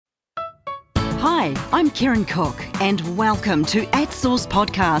Hi, I'm Kieran Cook, and welcome to At Source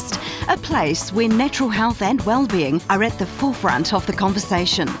Podcast, a place where natural health and well-being are at the forefront of the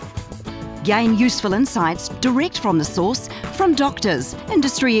conversation. Gain useful insights direct from the source, from doctors,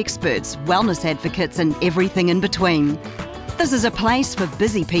 industry experts, wellness advocates, and everything in between. This is a place for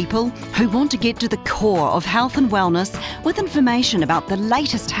busy people who want to get to the core of health and wellness with information about the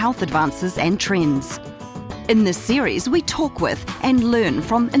latest health advances and trends. In this series, we talk with and learn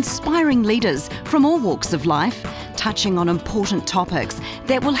from inspiring leaders from all walks of life, touching on important topics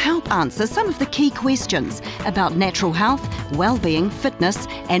that will help answer some of the key questions about natural health, well-being, fitness,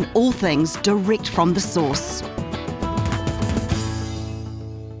 and all things direct from the source.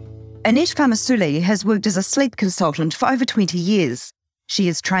 Annette Famasuli has worked as a sleep consultant for over 20 years. She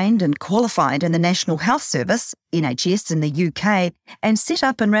is trained and qualified in the National Health Service, NHS in the UK, and set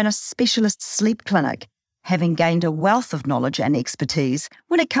up and ran a specialist sleep clinic, having gained a wealth of knowledge and expertise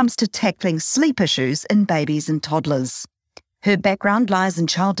when it comes to tackling sleep issues in babies and toddlers. Her background lies in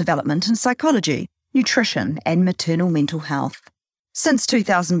child development and psychology, nutrition and maternal mental health. Since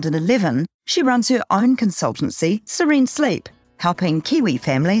 2011, she runs her own consultancy, Serene Sleep, helping Kiwi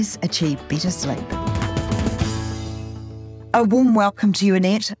families achieve better sleep. A warm welcome to you,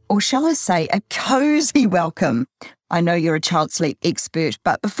 Annette, or shall I say a cosy welcome. I know you're a child sleep expert,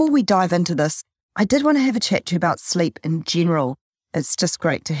 but before we dive into this, I did want to have a chat to you about sleep in general. It's just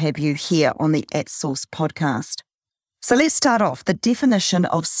great to have you here on the At Source podcast. So let's start off. The definition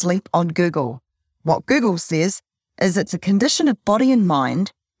of sleep on Google. What Google says is it's a condition of body and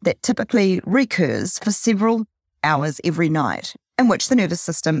mind that typically recurs for several hours every night, in which the nervous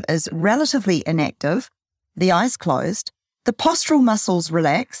system is relatively inactive, the eyes closed, the postural muscles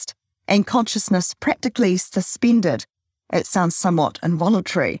relaxed, and consciousness practically suspended. It sounds somewhat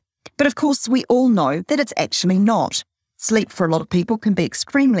involuntary. But of course, we all know that it's actually not. Sleep for a lot of people can be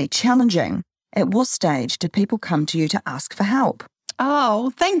extremely challenging. At what stage do people come to you to ask for help?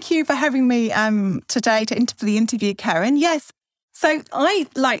 Oh, thank you for having me today for the interview, Karen. Yes. So I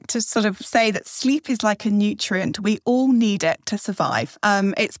like to sort of say that sleep is like a nutrient. We all need it to survive.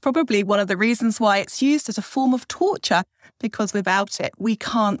 It's probably one of the reasons why it's used as a form of torture, because without it, we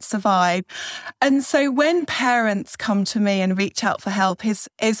can't survive. And so when parents come to me and reach out for help is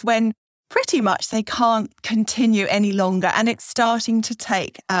when pretty much they can't continue any longer, and it's starting to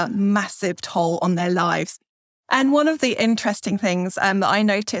take a massive toll on their lives. And one of the interesting things that I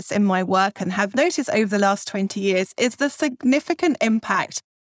notice in my work and have noticed over the last 20 years is the significant impact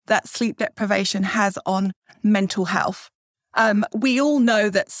that sleep deprivation has on mental health. We all know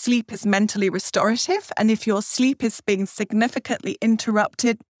that sleep is mentally restorative, and if your sleep is being significantly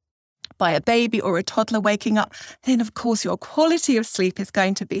interrupted by a baby or a toddler waking up, then of course your quality of sleep is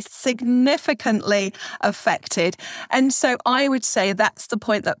going to be significantly affected. And so I would say that's the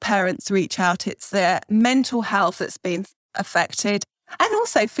point that parents reach out. It's their mental health that's been affected, and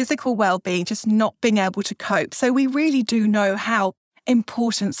also physical well-being, just not being able to cope. So we really do know how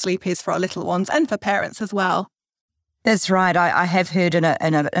important sleep is for our little ones and for parents as well. That's right. I have heard in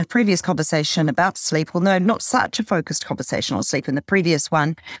a previous conversation about sleep, well, no, not such a focused conversation on sleep in the previous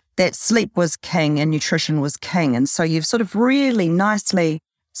one, that sleep was king and nutrition was king. And so you've sort of really nicely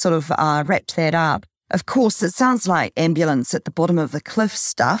sort of wrapped that up. Of course, it sounds like ambulance at the bottom of the cliff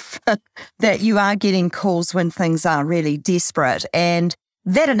stuff, that you are getting calls when things are really desperate. And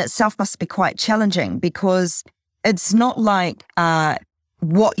that in itself must be quite challenging, because it's not like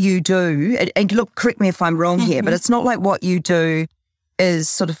what you do, and look, correct me if I'm wrong here, but it's not like what you do is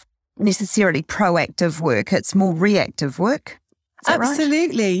sort of necessarily proactive work. It's more reactive work. Is that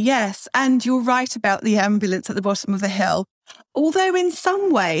Absolutely, right? yes. And you're right about the ambulance at the bottom of the hill. Although in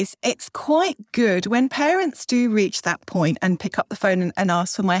some ways it's quite good when parents do reach that point and pick up the phone and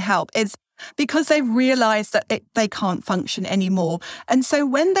ask for my help. It's because they've realised that they can't function anymore. And so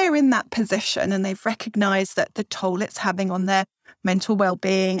when they're in that position and they've recognised that the toll it's having on their mental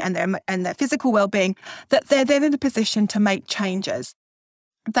well-being and their physical well-being, that they're then in a position to make changes.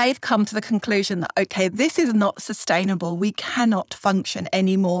 They've come to the conclusion that, okay, this is not sustainable. We cannot function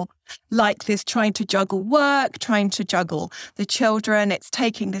anymore like this, trying to juggle work, trying to juggle the children. It's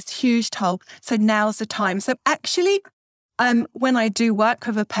taking this huge toll. So now's the time. So actually, when I do work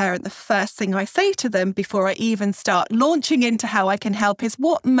with a parent, the first thing I say to them before I even start launching into how I can help is,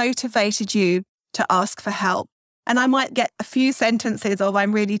 what motivated you to ask for help? And I might get a few sentences of,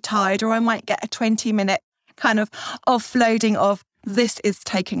 I'm really tired, or I might get a 20-minute kind of offloading of, this is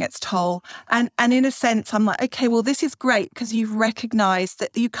taking its toll. And in a sense, I'm like, okay, well, this is great because you've recognized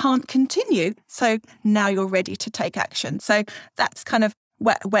that you can't continue. So now you're ready to take action. So that's kind of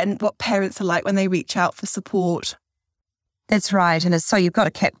what parents are like when they reach out for support. That's right. And so you've got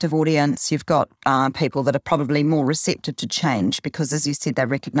a captive audience. You've got people that are probably more receptive to change because, as you said, they're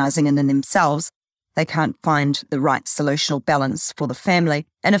recognizing it in themselves. They can't find the right solutional balance for the family.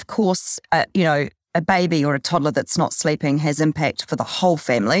 And of course, a baby or a toddler that's not sleeping has impact for the whole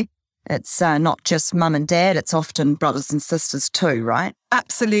family. It's not just mum and dad. It's often brothers and sisters too, right?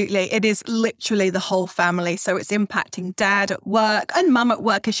 Absolutely. It is literally the whole family. So it's impacting dad at work and mum at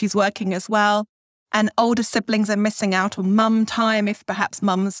work as she's working as well. And older siblings are missing out on mum time if perhaps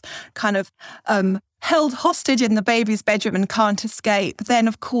mum's kind of held hostage in the baby's bedroom and can't escape. Then,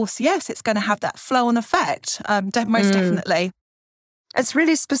 of course, yes, it's going to have that flow-on effect, most definitely. It's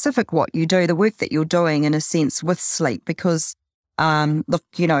really specific what you do, the work that you're doing in a sense with sleep, because, look,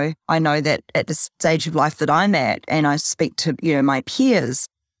 I know that at the stage of life that I'm at, and I speak to, my peers,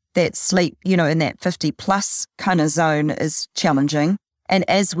 that sleep, in that 50 plus kind of zone is challenging. And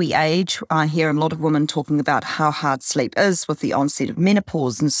as we age, I hear a lot of women talking about how hard sleep is with the onset of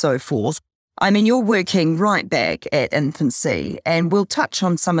menopause and so forth. I mean, you're working right back at infancy, and we'll touch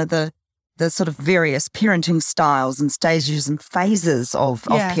on some of the sort of various parenting styles and stages and phases of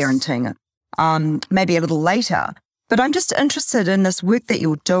parenting maybe a little later. But I'm just interested in this work that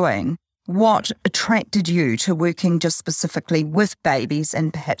you're doing. What attracted you to working just specifically with babies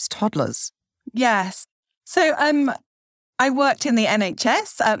and perhaps toddlers? Yes. So I worked in the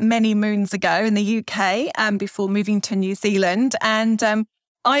NHS many moons ago in the UK before moving to New Zealand. And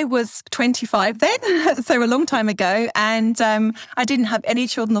I was 25 then, so a long time ago. And I didn't have any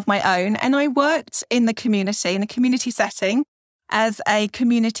children of my own. And I worked in the community, in a community setting, as a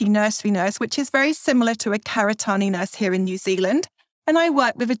community nursery nurse, which is very similar to a Karitani nurse here in New Zealand. And I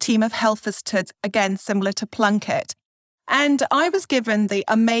worked with a team of health visitors, again, similar to Plunkett. And I was given the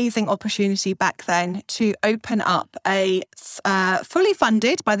amazing opportunity back then to open up a fully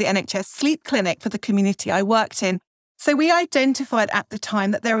funded by the NHS sleep clinic for the community I worked in. So we identified at the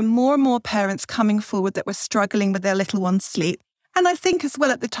time that there are more and more parents coming forward that were struggling with their little one's sleep. And I think as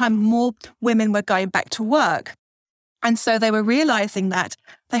well at the time, more women were going back to work. And so they were realizing that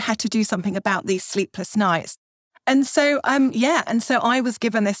they had to do something about these sleepless nights. And so, I was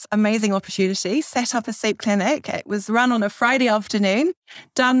given this amazing opportunity, set up a sleep clinic. It was run on a Friday afternoon,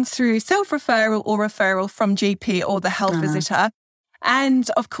 done through self-referral or referral from GP or the health visitor. And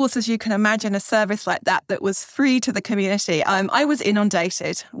of course, as you can imagine, a service like that was free to the community. I was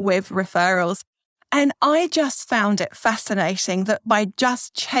inundated with referrals. And I just found it fascinating that by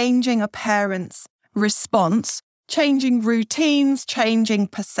just changing a parent's response, changing routines, changing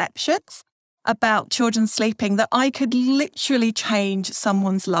perceptions about children sleeping, that I could literally change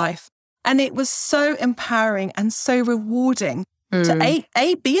someone's life. And it was so empowering and so rewarding to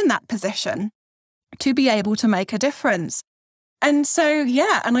be in that position, to be able to make a difference. And so,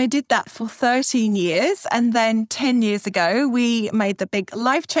 and I did that for 13 years. And then 10 years ago, we made the big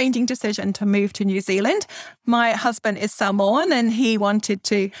life-changing decision to move to New Zealand. My husband is Samoan and he wanted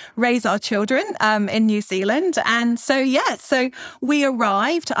to raise our children in New Zealand. And so we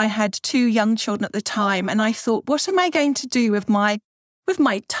arrived. I had 2 young children at the time. And I thought, what am I going to do with my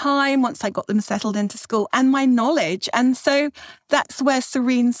time once I got them settled into school and my knowledge? And so that's where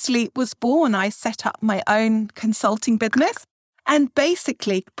Serene Sleep was born. I set up my own consulting business and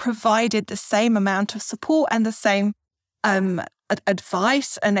basically provided the same amount of support and the same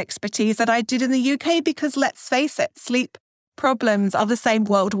advice and expertise that I did in the UK, because let's face it, sleep problems are the same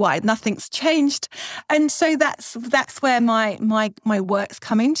worldwide. Nothing's changed. And so that's where my work's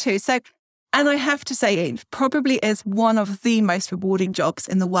come into. So, and I have to say, it probably is one of the most rewarding jobs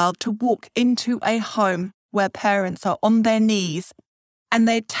in the world to walk into a home where parents are on their knees and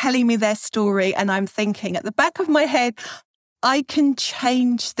they're telling me their story. And I'm thinking at the back of my head, I can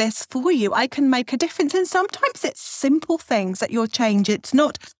change this for you. I can make a difference. And sometimes it's simple things that you'll change. It's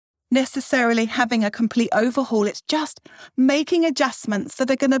not necessarily having a complete overhaul. It's just making adjustments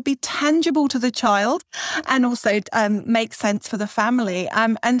that are going to be tangible to the child and also make sense for the family.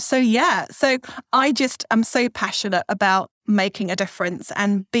 So I'm so passionate about making a difference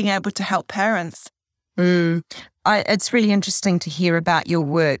and being able to help parents. It's really interesting to hear about your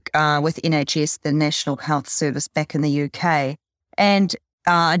work with NHS, the National Health Service back in the UK. And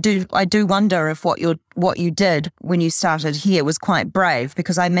I do wonder if what you did when you started here was quite brave,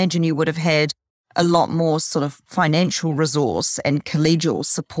 because I imagine you would have had a lot more sort of financial resource and collegial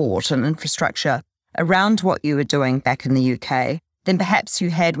support and infrastructure around what you were doing back in the UK than perhaps you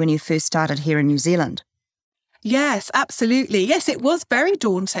had when you first started here in New Zealand. Yes, absolutely. Yes, it was very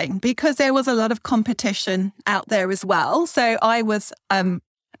daunting because there was a lot of competition out there as well. So I was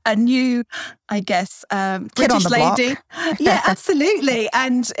a new, I guess, British lady. Yeah, absolutely.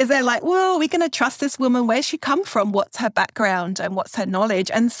 And they're like, well, we're going to trust this woman. Where's she come from? What's her background and what's her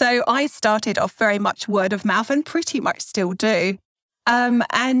knowledge? And so I started off very much word of mouth and pretty much still do.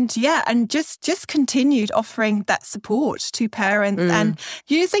 And just continued offering that support to parents and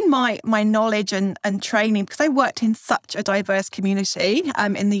using my knowledge and training, because I worked in such a diverse community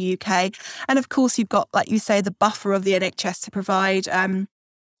in the UK. And of course, you've got, like you say, the buffer of the NHS to provide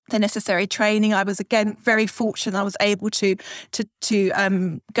the necessary training. I was, again, very fortunate. I was able to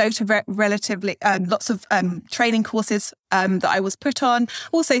go to relatively lots of training courses that I was put on.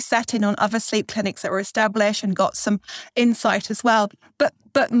 Also sat in on other sleep clinics that were established and got some insight as well.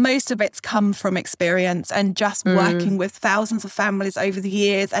 But most of it's come from experience and just working with thousands of families over the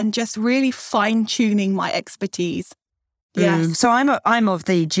years and just really fine-tuning my expertise. Yes. So I'm of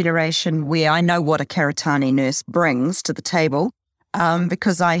the generation where I know what a Karatani nurse brings to the table.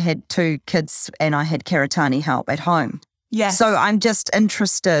 Because I had 2 kids and I had Karatani help at home. Yes. So I'm just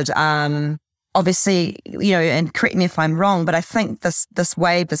interested, obviously, and correct me if I'm wrong, but I think this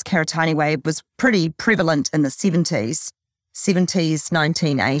Karatani wave was pretty prevalent in the 70s,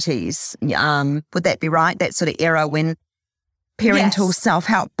 1980s. Would that be right? That sort of era when parental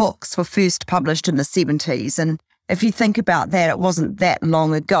self-help books were first published in the 70s. And if you think about that, it wasn't that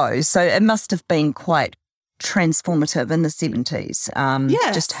long ago. So it must have been quite transformative in the 70s.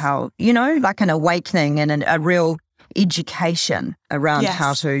 Just how, like an awakening and a real education around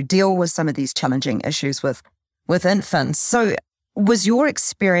how to deal with some of these challenging issues with infants. So was your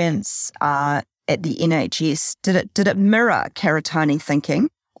experience at the NHS, did it mirror Karatani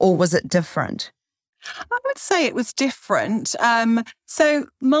thinking, or was it different? I would say it was different. So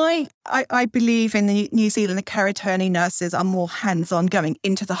I believe in the New Zealand, the Karatani nurses are more hands-on, going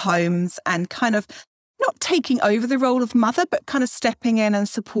into the homes and kind of not taking over the role of mother, but kind of stepping in and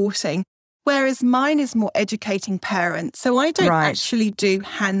supporting. Whereas mine is more educating parents. So I don't actually do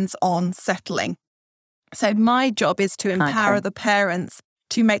hands-on settling. So my job is to empower the parents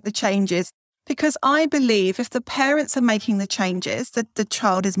to make the changes, because I believe if the parents are making the changes, that the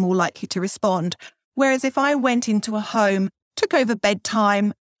child is more likely to respond. Whereas if I went into a home, took over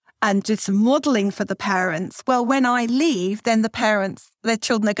bedtime, and did some modelling for the parents, well, when I leave, then their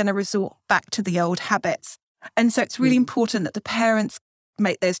children are going to resort back to the old habits. And so it's really important that the parents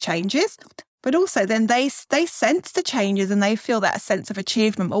make those changes, but also then they sense the changes and they feel that sense of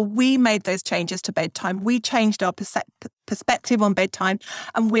achievement. Or we made those changes to bedtime. We changed our perspective on bedtime,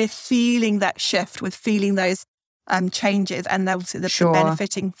 and we're feeling that shift. We're feeling those changes, and obviously they're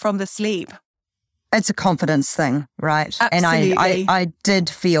benefiting from the sleep. It's a confidence thing, right? Absolutely. And I did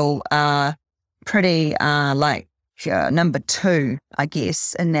feel pretty like number 2, I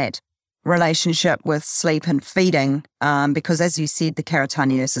guess, in that relationship with sleep and feeding, because as you said, the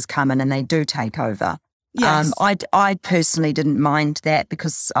Karatani nurses come in and they do take over. Yes. I personally didn't mind that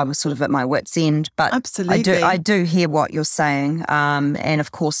because I was sort of at my wit's end, but absolutely, I do hear what you're saying. And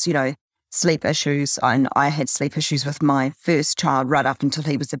of course, sleep issues. I had sleep issues with my first child right up until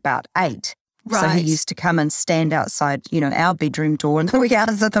he was about 8. Right. So he used to come and stand outside, our bedroom door in the wee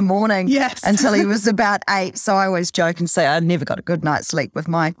hours of the morning until he was about 8. So I always joke and say I never got a good night's sleep with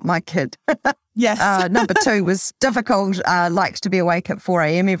my kid. Yes. Number 2 was difficult, likes to be awake at 4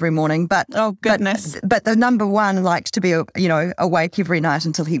 a.m. every morning. But oh, goodness. But the number 1 likes to be, awake every night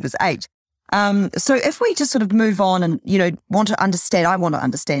until he was 8. So if we just sort of move on and, I want to understand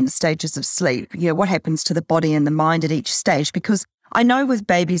the stages of sleep, what happens to the body and the mind at each stage, because I know with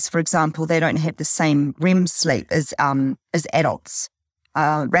babies, for example, they don't have the same REM sleep as adults,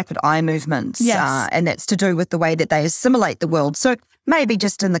 rapid eye movements, and that's to do with the way that they assimilate the world. So maybe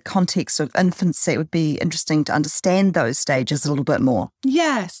just in the context of infancy, it would be interesting to understand those stages a little bit more.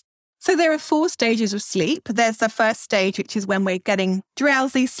 Yes. So there are 4 stages of sleep. There's the first stage, which is when we're getting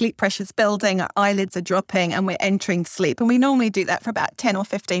drowsy, sleep pressure's building, our eyelids are dropping, and we're entering sleep. And we normally do that for about 10 or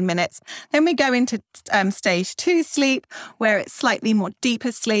 15 minutes. Then we go into stage 2 sleep, where it's slightly more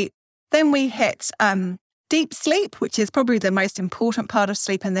deeper sleep. Then we hit deep sleep, which is probably the most important part of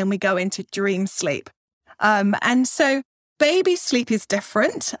sleep. And then we go into dream sleep. And so baby sleep is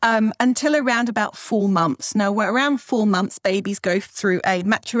different until around about 4 months. Now, around 4 months, babies go through a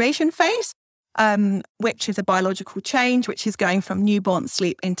maturation phase, which is a biological change, which is going from newborn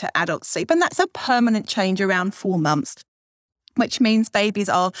sleep into adult sleep. And that's a permanent change around 4 months, which means babies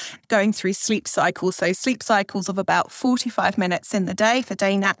are going through sleep cycles. So sleep cycles of about 45 minutes in the day for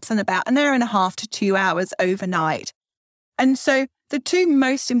day naps and about an hour and a half to 2 hours overnight. And so the 2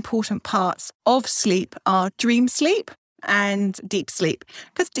 most important parts of sleep are dream sleep and deep sleep.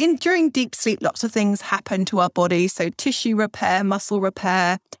 Because during deep sleep, lots of things happen to our body. So tissue repair, muscle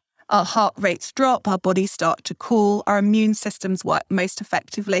repair, our heart rates drop, our bodies start to cool, our immune systems work most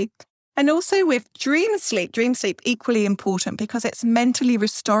effectively. And also with dream sleep equally important because it's mentally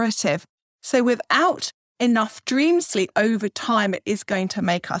restorative. So without enough dream sleep over time, it is going to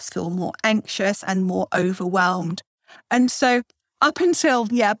make us feel more anxious and more overwhelmed. And so up until,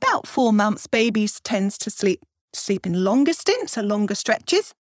 about 4 months, babies tends to sleep in longer stints or longer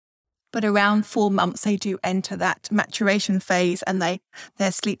stretches. But around 4 months, they do enter that maturation phase and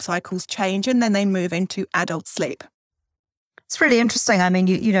their sleep cycles change and then they move into adult sleep. It's really interesting. I mean,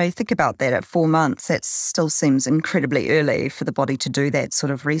 you think about that at 4 months, that still seems incredibly early for the body to do that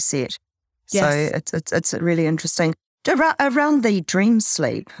sort of reset. Yes. So it's really interesting. Around the dream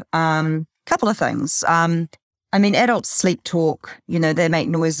sleep, couple of things. I mean, adults sleep talk, they make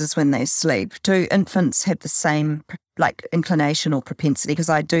noises when they sleep. Do infants have the same inclination or propensity? Because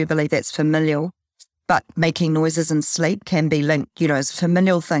I do believe that's familial, but making noises in sleep can be linked, as a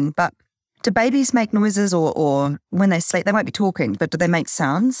familial thing. But do babies make noises or when they sleep, they won't be talking, but do they make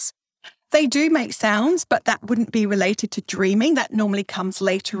sounds? They do make sounds, but that wouldn't be related to dreaming. That normally comes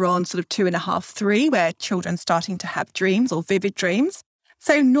later on, sort of 2.5, 3, where children's starting to have dreams or vivid dreams.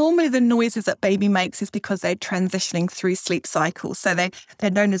 So normally the noises that baby makes is because they're transitioning through sleep cycles. So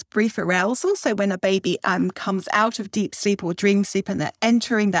they're known as brief arousal. So when a baby comes out of deep sleep or dream sleep and they're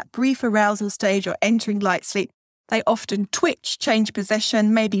entering that brief arousal stage or entering light sleep, they often twitch, change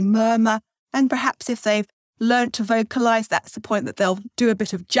position, maybe murmur. And perhaps if they've learned to vocalize, that's the point that they'll do a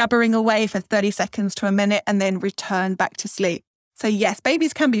bit of jabbering away for 30 seconds to a minute and then return back to sleep. So yes,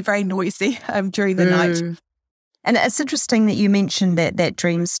 babies can be very noisy during the night. And it's interesting that you mentioned that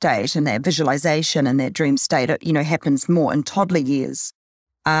dream state and that visualization and that dream state, happens more in toddler years.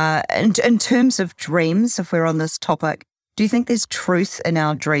 In terms of dreams, if we're on this topic, do you think there's truth in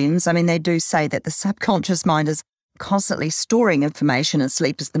our dreams? I mean, they do say that the subconscious mind is constantly storing information, and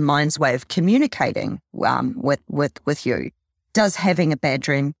sleep is the mind's way of communicating with you. Does having a bad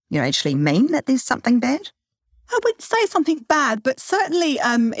dream, actually mean that there's something bad? I wouldn't say something bad, but certainly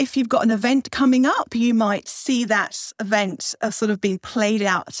if you've got an event coming up, you might see that event sort of being played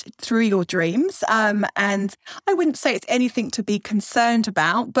out through your dreams. And I wouldn't say it's anything to be concerned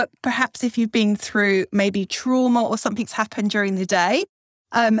about, but perhaps if you've been through maybe trauma or something's happened during the day,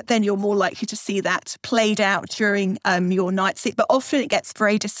 then you're more likely to see that played out during your night sleep. But often it gets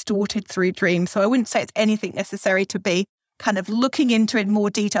very distorted through dreams. So I wouldn't say it's anything necessary to be kind of looking into in more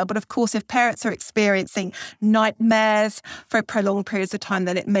detail. But of course, if parents are experiencing nightmares for prolonged periods of time,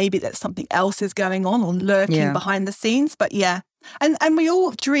 then it may be that something else is going on or lurking behind the scenes. But and we all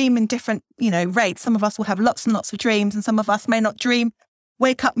dream in different, rates. Some of us will have lots and lots of dreams and some of us may not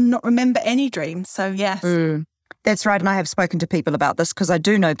wake up and not remember any dreams. So yes. That's right. And I have spoken to people about this because I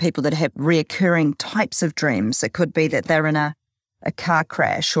do know people that have reoccurring types of dreams. It could be that they're in a car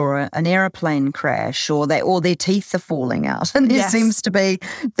crash or an aeroplane crash or their teeth are falling out. And there seems to be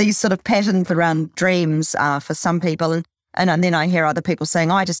these sort of patterns around dreams for some people. And then I hear other people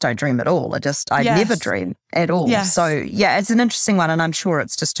saying, I just don't dream at all. I never dream at all. Yes. So it's an interesting one. And I'm sure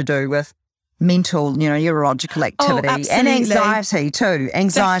it's just to do with mental, neurological activity and anxiety too.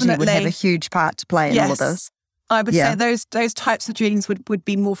 Anxiety would have a huge part to play in all of this. I would say those types of dreams would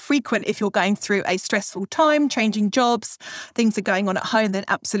be more frequent if you're going through a stressful time, changing jobs, things are going on at home, then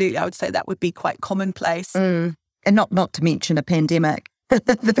absolutely I would say that would be quite commonplace. And not to mention a pandemic.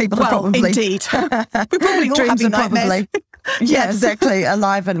 The people are probably... indeed. We probably all have the nightmares. Exactly.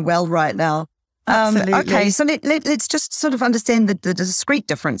 Alive and well right now. Absolutely. Okay, so let's just sort of understand the discrete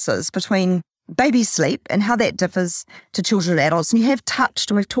differences between baby sleep and how that differs to children and adults. And you have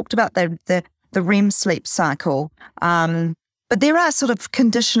touched, and we've talked about the REM sleep cycle. But there are sort of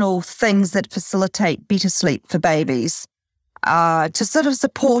conditional things that facilitate better sleep for babies to sort of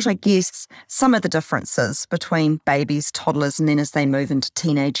support, I guess, some of the differences between babies, toddlers, and then as they move into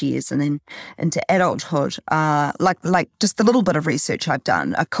teenage years and then into adulthood. Like just the little bit of research I've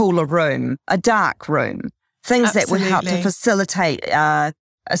done, a cooler room, a dark room, things that would help to facilitate a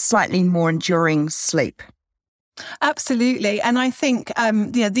slightly more enduring sleep. Absolutely. And I think,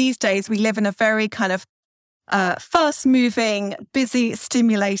 these days we live in a very kind of fast-moving, busy,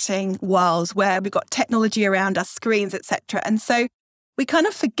 stimulating world where we've got technology around us, screens, etc. And so we kind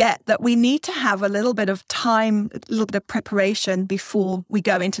of forget that we need to have a little bit of time, a little bit of preparation before we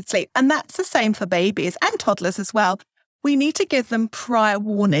go into sleep. And that's the same for babies and toddlers as well. We need to give them prior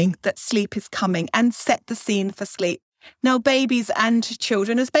warning that sleep is coming and set the scene for sleep. Now, babies and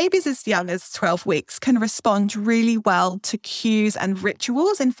children, as babies as young as 12 weeks, can respond really well to cues and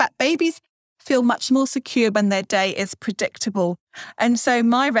rituals. In fact, babies feel much more secure when their day is predictable. And so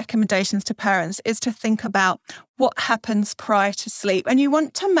my recommendations to parents is to think about what happens prior to sleep. And you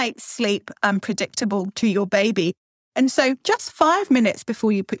want to make sleep predictable to your baby. And so just 5 minutes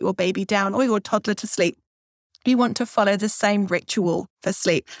before you put your baby down or your toddler to sleep, you want to follow the same ritual for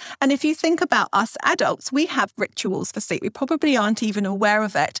sleep. And if you think about us adults, we have rituals for sleep. We probably aren't even aware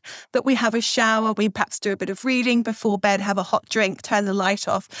of it, but we have a shower. We perhaps do a bit of reading before bed, have a hot drink, turn the light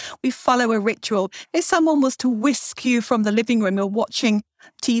off. We follow a ritual. If someone was to whisk you from the living room, you're watching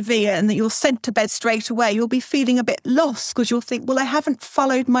TV and that you're sent to bed straight away, you'll be feeling a bit lost because you'll think, well, I haven't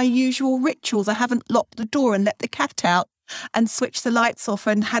followed my usual rituals. I haven't locked the door and let the cat out and switched the lights off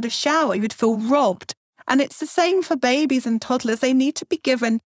and had a shower. You would feel robbed. And it's the same for babies and toddlers. They need to be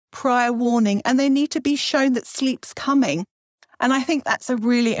given prior warning and they need to be shown that sleep's coming. And I think that's a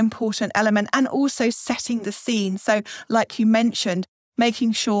really important element, and also setting the scene. So like you mentioned,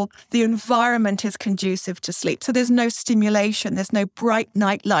 making sure the environment is conducive to sleep. So there's no stimulation, there's no bright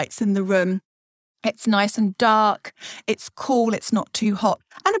night lights in the room. It's nice and dark, it's cool, it's not too hot,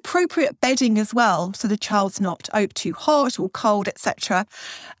 and appropriate bedding as well, so the child's not too hot or cold, etc.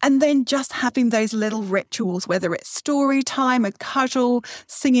 And then just having those little rituals, whether it's story time, a cuddle,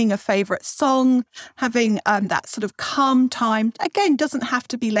 singing a favourite song, having that sort of calm time. Again, doesn't have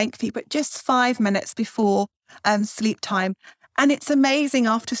to be lengthy, but just 5 minutes before sleep time. And it's amazing,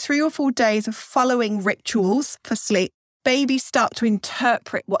 after 3 or 4 days of following rituals for sleep, babies start to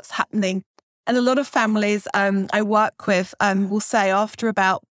interpret what's happening. And a lot of families I work with will say after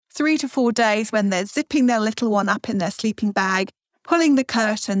about 3 to 4 days, when they're zipping their little one up in their sleeping bag, pulling the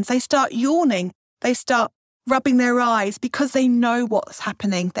curtains, they start yawning, they start rubbing their eyes because they know what's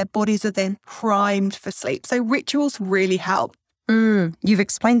happening. Their bodies are then primed for sleep. So rituals really help. You've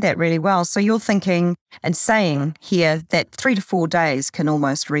explained that really well. So you're thinking and saying here that 3 to 4 days can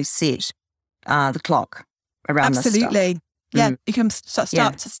almost reset the clock around this stuff. Absolutely. Yeah, you can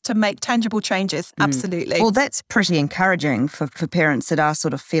start to make tangible changes. Absolutely. Well, that's pretty encouraging for parents that are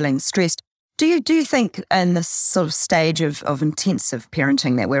sort of feeling stressed. Do you think in this sort of stage of intensive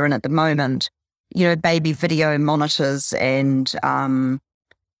parenting that we're in at the moment, baby video monitors and, the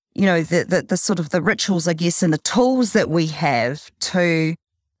sort of the rituals, I guess, and the tools that we have to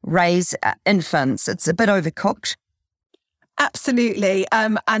raise infants, it's a bit overcooked? Absolutely.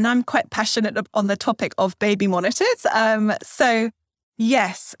 And I'm quite passionate on the topic of baby monitors. So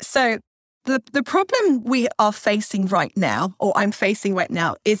the problem we are facing right now, or I'm facing right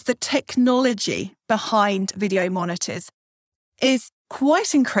now, is the technology behind video monitors is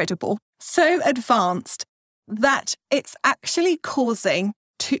quite incredible, so advanced that it's actually causing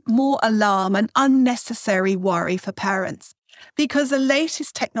more alarm and unnecessary worry for parents. Because the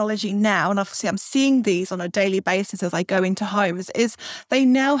latest technology now, and obviously I'm seeing these on a daily basis as I go into homes, is they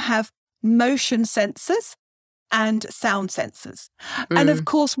now have motion sensors and sound sensors. And of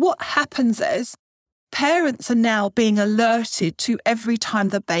course, what happens is parents are now being alerted to every time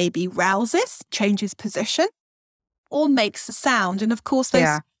the baby rouses, changes position, or makes a sound. And of course,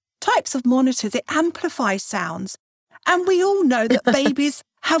 those types of monitors, it amplifies sounds. And we all know that babies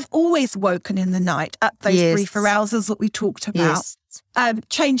have always woken in the night at those brief arousals that we talked about.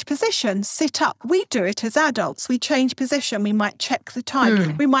 Change position, sit up. We do it as adults. We change position. We might check the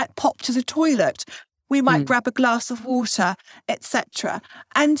time. We might pop to the toilet. We might grab a glass of water, etc.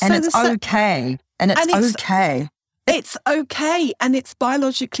 And it's okay. And it's okay. It's okay. And it's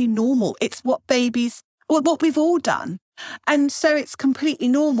biologically normal. It's what we've all done. And so it's completely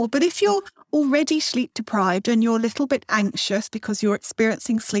normal. But if you're already sleep deprived and you're a little bit anxious because you're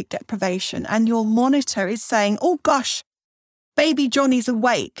experiencing sleep deprivation and your monitor is saying, oh gosh, baby Johnny's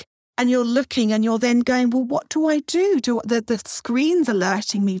awake, and you're looking and you're then going, well, what do I do? The screen's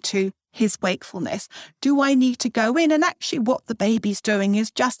alerting me to his wakefulness. Do I need to go in? And actually what the baby's doing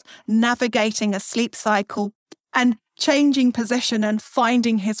is just navigating a sleep cycle and changing position and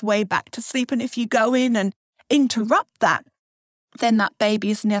finding his way back to sleep. And if you go in and interrupt that, then that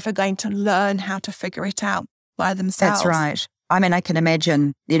baby is never going to learn how to figure it out by themselves. That's right. I mean, I can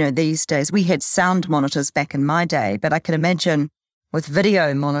imagine, these days, we had sound monitors back in my day, but I can imagine with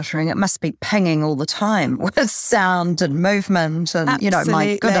video monitoring, it must be pinging all the time with sound and movement and,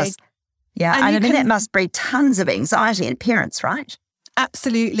 my goodness. Yeah, and I mean, that must breed tons of anxiety in parents, right?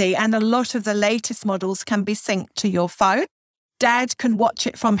 Absolutely. And a lot of the latest models can be synced to your phone. Dad can watch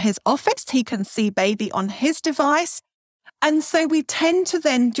it from his office. He can see baby on his device. And so we tend to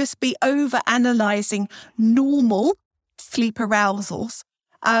then just be over-analysing normal sleep arousals.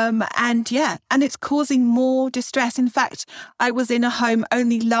 And it's causing more distress. In fact, I was in a home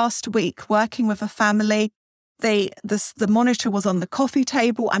only last week working with a family the monitor was on the coffee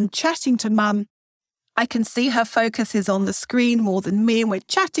table. I'm chatting to mum. I can see her focus is on the screen more than me, and we're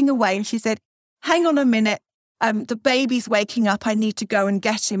chatting away. And she said, hang on a minute. The baby's waking up. I need to go and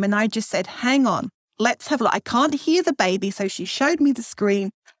get him. And I just said, hang on, let's have a look. I can't hear the baby. So she showed me the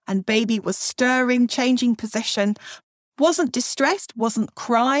screen, and baby was stirring, changing position, wasn't distressed, wasn't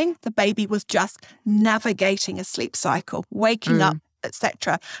crying. The baby was just navigating a sleep cycle, waking up,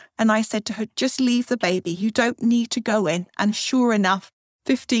 etc. And I said to her, just leave the baby. You don't need to go in. And sure enough,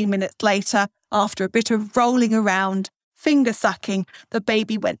 15 minutes later, after a bit of rolling around, finger sucking, the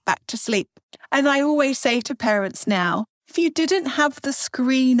baby went back to sleep. And I always say to parents now, if you didn't have the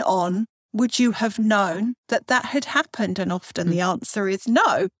screen on, would you have known that that had happened? And often the answer is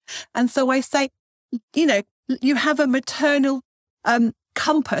no. And so I say, you know, you have a maternal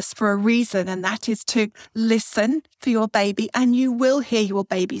compass for a reason, and that is to listen for your baby, and you will hear your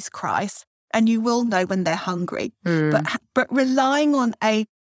baby's cries, and you will know when they're hungry. But relying on a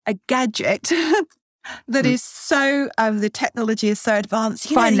gadget that is so, the technology is so advanced.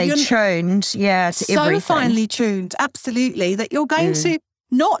 Finely tuned, to everything. So finely tuned, absolutely, that you're going to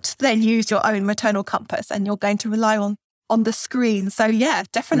not then use your own maternal compass, and you're going to rely on the screen. So yeah,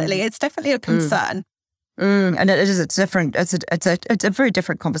 definitely, it's definitely a concern. And it's a very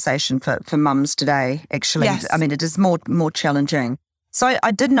different conversation for mums today, actually. Yes. I mean, it is more challenging. So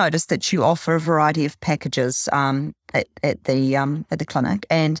I did notice that you offer a variety of packages at the clinic,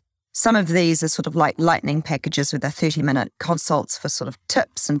 and some of these are sort of like lightning packages with 30-minute consults for sort of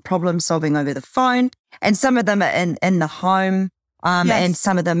tips and problem solving over the phone, and some of them are in the home. And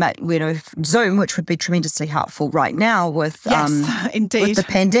some of them at Zoom, which would be tremendously helpful right now with indeed, with the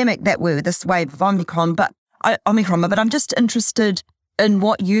pandemic that we're this wave of Omicron. But I'm just interested in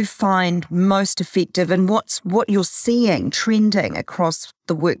what you find most effective and what you're seeing trending across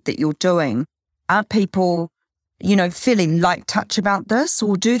the work that you're doing. Are people, feeling light touch about this,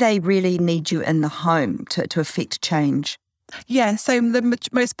 or do they really need you in the home to affect change? Yeah, so the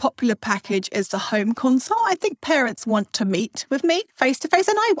most popular package is the home consult. I think parents want to meet with me face to face,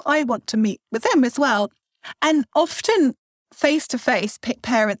 and I want to meet with them as well. And often face to face,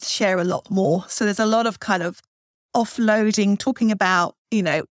 parents share a lot more. So there's a lot of kind of offloading, talking about,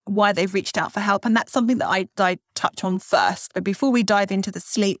 why they've reached out for help. And that's something that I touch on first. But before we dive into the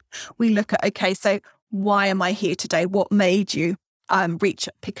sleep, we look at, okay, so why am I here today? What made you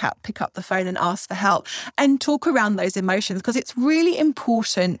pick up the phone and ask for help, and talk around those emotions, because it's really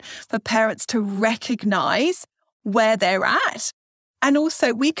important for parents to recognize where they're at. And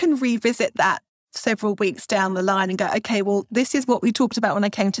also we can revisit that several weeks down the line and go, okay, well, this is what we talked about when I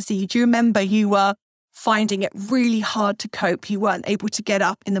came to see you. Do you remember you were finding it really hard to cope? You weren't able to get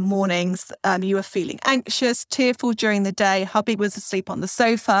up in the mornings. You were feeling anxious, tearful during the day. Hubby was asleep on the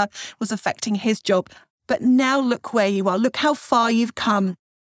sofa, was affecting his job. But now look where you are. Look how far you've come.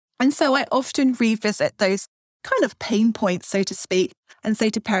 And so I often revisit those kind of pain points, so to speak, and say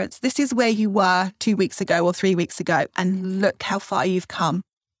to parents, this is where you were 2 weeks ago or 3 weeks ago, and look how far you've come.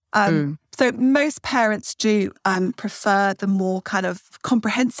 So most parents do prefer the more kind of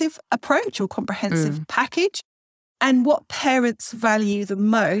comprehensive approach or comprehensive package. And what parents value the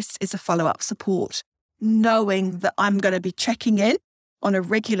most is a follow-up support, knowing that I'm going to be checking in on a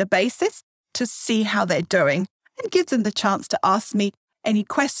regular basis to see how they're doing, and give them the chance to ask me any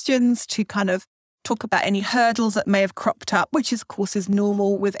questions, to kind of talk about any hurdles that may have cropped up, which of course is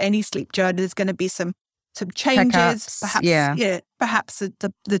normal with any sleep journey. There's going to be some changes. Perhaps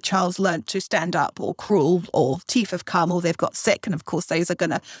the child's learned to stand up or crawl, or teeth have come, or they've got sick. And of course, those are going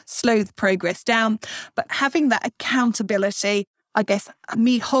to slow the progress down. But having that accountability, I guess,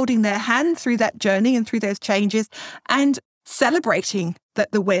 me holding their hand through that journey and through those changes, and celebrating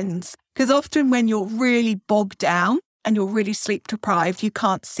the wins. Because often when you're really bogged down and you're really sleep deprived, you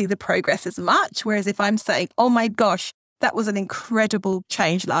can't see the progress as much. Whereas if I'm saying, oh my gosh, that was an incredible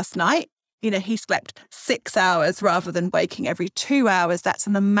change last night. He slept 6 hours rather than waking every 2 hours. That's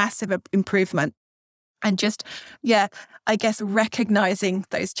a massive improvement. And just, I guess recognizing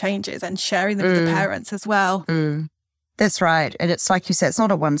those changes and sharing them with the parents as well. That's right. And it's like you said, it's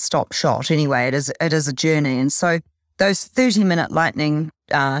not a one-stop shot anyway. It is a journey. And so those 30-minute lightning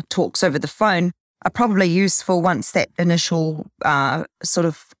talks over the phone are probably useful once that initial sort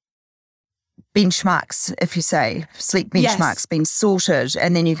of benchmarks, if you say, sleep benchmarks been sorted,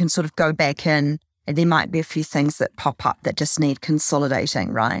 and then you can sort of go back in, and there might be a few things that pop up that just need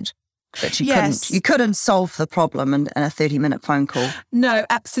consolidating, right? But you couldn't solve the problem in a 30-minute phone call. No,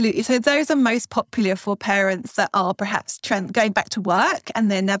 absolutely. So those are most popular for parents that are perhaps going back to work and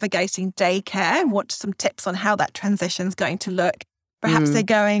they're navigating daycare, and want some tips on how that transition is going to look. Perhaps they're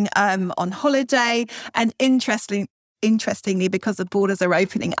going on holiday. And interestingly, because the borders are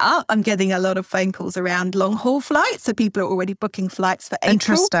opening up, I'm getting a lot of phone calls around long haul flights. So people are already booking flights for April.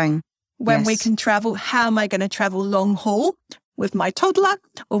 Interesting. When we can travel. How am I going to travel long haul with my toddler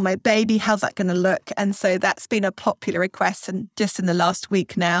or my baby? How's that going to look? And so that's been a popular request. And just in the last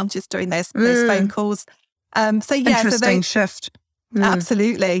week now, just doing those phone calls. Interesting shift.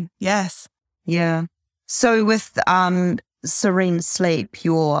 Absolutely. Yes. Yeah. So with Serene Sleep,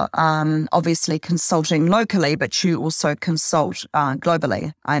 you're obviously consulting locally, but you also consult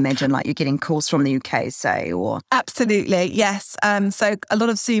globally. I imagine, like you're getting calls from the UK, say, or absolutely, yes. So a lot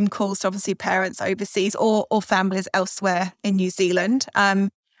of Zoom calls to obviously parents overseas or families elsewhere in New Zealand.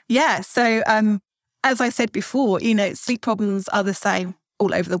 So as I said before, sleep problems are the same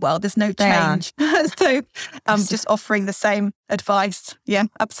all over the world. There's no change. So I'm just offering the same advice. Yeah,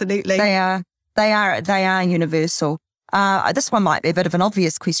 absolutely. They are universal. This one might be a bit of an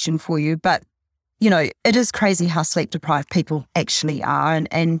obvious question for you, but, it is crazy how sleep deprived people actually are.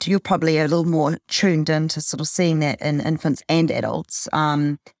 And you're probably a little more tuned in to sort of seeing that in infants and adults.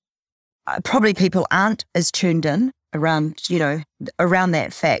 Probably people aren't as tuned in around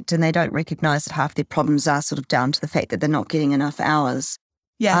that fact, and they don't recognise that half their problems are sort of down to the fact that they're not getting enough hours.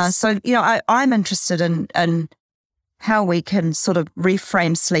 Yes. I'm interested in how we can sort of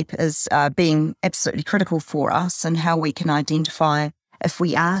reframe sleep as being absolutely critical for us, and how we can identify if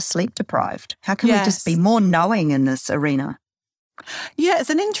we are sleep deprived. How can we just be more knowing in this arena? Yeah, it's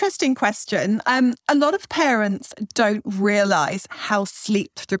an interesting question. A lot of parents don't realise how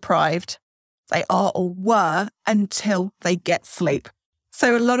sleep deprived they are or were until they get sleep.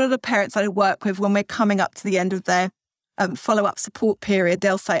 So a lot of the parents I work with, when we're coming up to the end of their follow-up support period,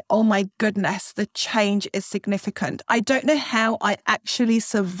 they'll say, oh my goodness, the change is significant. I don't know how I actually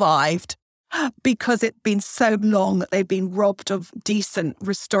survived because it's been so long that they've been robbed of decent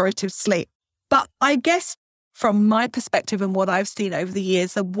restorative sleep. But I guess from my perspective and what I've seen over the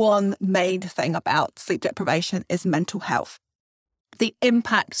years, the one main thing about sleep deprivation is mental health. The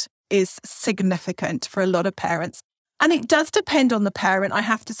impact is significant for a lot of parents. And it does depend on the parent. I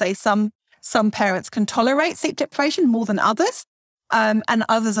have to say some parents can tolerate sleep deprivation more than others, and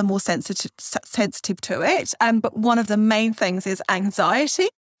others are more sensitive to it. But one of the main things is anxiety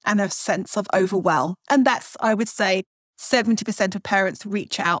and a sense of overwhelm. And that's, I would say, 70% of parents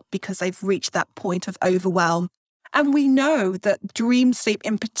reach out because they've reached that point of overwhelm. And we know that dream sleep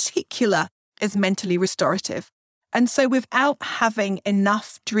in particular is mentally restorative. And so without having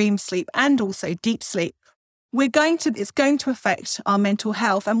enough dream sleep and also deep sleep, it's going to affect our mental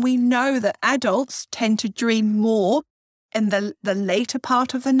health. And we know that adults tend to dream more in the later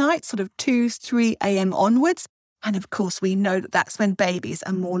part of the night, sort of 2, 3 a.m. onwards. And of course, we know that that's when babies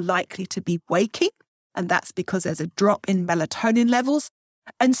are more likely to be waking. And that's because there's a drop in melatonin levels.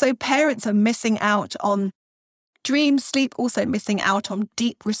 And so parents are missing out on dream sleep, also missing out on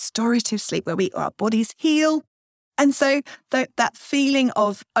deep restorative sleep where our bodies heal. And so that feeling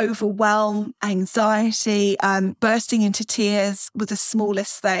of overwhelm, anxiety, bursting into tears with the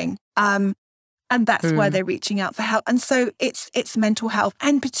smallest thing. And that's why they're reaching out for help. And so it's mental health.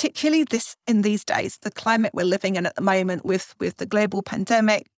 And particularly in these days, the climate we're living in at the moment with the global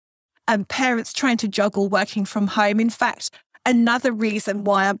pandemic, and parents trying to juggle working from home. In fact, another reason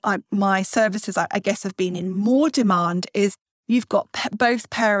why my services, I guess, have been in more demand is you've got both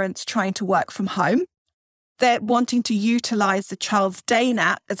parents trying to work from home. They're wanting to utilize the child's day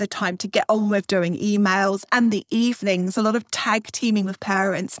nap as a time to get on with doing emails, and the evenings, a lot of tag teaming with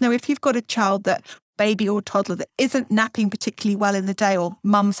parents. Now, if you've got a child, that baby or toddler, that isn't napping particularly well in the day, or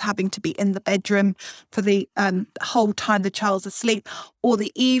mum's having to be in the bedroom for the whole time the child's asleep, or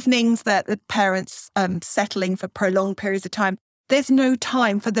the evenings that the parents settling for prolonged periods of time, there's no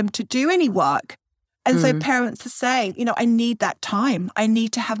time for them to do any work. And so parents are saying, I need that time. I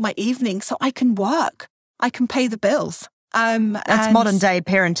need to have my evening so I can work. I can pay the bills. That's modern day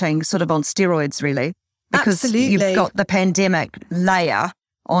parenting sort of on steroids, really, because you've got the pandemic layer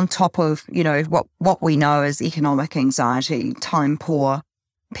on top of, what we know as economic anxiety, time poor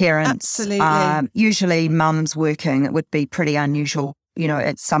parents. Absolutely. Usually mums working. It would be pretty unusual,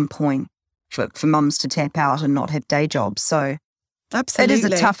 at some point for mums to tap out and not have day jobs. So absolutely, it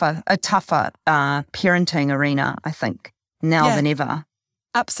is a tougher parenting arena, I think, now than ever.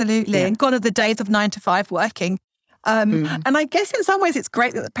 Absolutely. Yeah. And gone are the days of 9 to 5 working. And I guess in some ways it's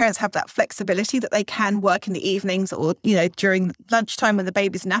great that the parents have that flexibility that they can work in the evenings or, during lunchtime when the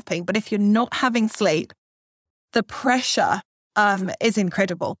baby's napping. But if you're not having sleep, the pressure is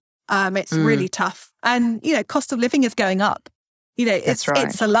incredible. It's really tough. And, cost of living is going up.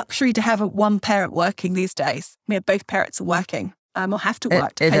 It's a luxury to have one parent working these days. Both parents are working. or have to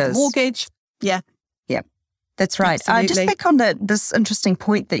work to It pay the is. mortgage. Yeah. Yeah, that's right. Just Absolutely. back on this interesting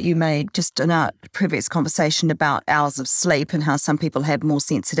point that you made just in our previous conversation about hours of sleep and how some people have more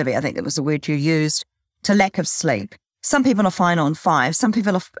sensitivity. I think that was the word you used, to lack of sleep. Some people are fine on 5. Some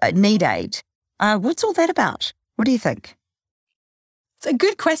people need 8. What's all that about? What do you think? It's a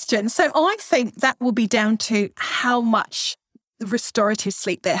good question. So I think that will be down to how much restorative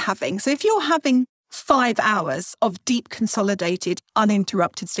sleep they're having. So if you're having 5 hours of deep, consolidated,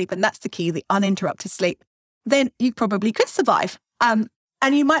 uninterrupted sleep, and that's the key, the uninterrupted sleep, then you probably could survive. And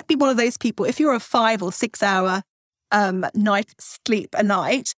you might be one of those people, if you're a 5 or 6 hour night sleep a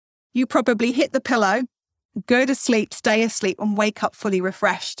night, you probably hit the pillow, go to sleep, stay asleep, and wake up fully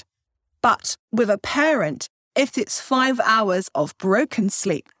refreshed. But with a parent, if it's 5 hours of broken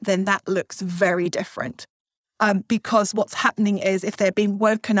sleep, then that looks very different. Because what's happening is if they're being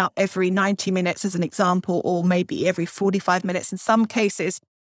woken up every 90 minutes, as an example, or maybe every 45 minutes in some cases,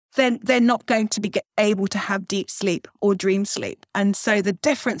 then they're not going to be able to have deep sleep or dream sleep. And so the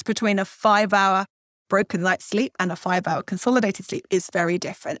difference between a 5 hour broken night sleep and a 5 hour consolidated sleep is very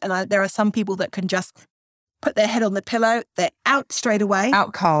different. And there are some people that can just put their head on the pillow, they're out straight away.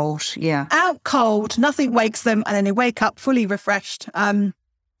 Out cold, yeah. Out cold, nothing wakes them, and then they wake up fully refreshed.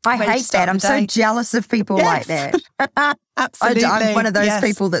 I hate that. I'm so jealous of people like that. Absolutely. I'm one of those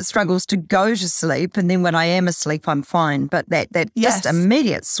people that struggles to go to sleep, and then when I am asleep, I'm fine. But that just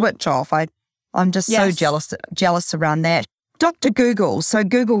immediate switch off, I'm just so jealous around that. Dr. Google. So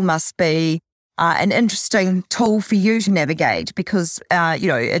Google must be an interesting tool for you to navigate because,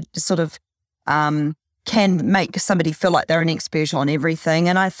 it sort of can make somebody feel like they're an expert on everything.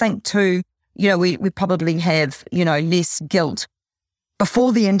 And I think too, we probably have, less guilt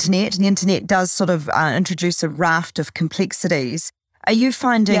before the internet. And the internet does sort of introduce a raft of complexities. Are you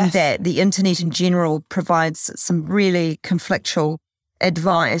finding that the internet in general provides some really conflictual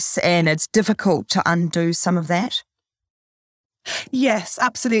advice and it's difficult to undo some of that? Yes,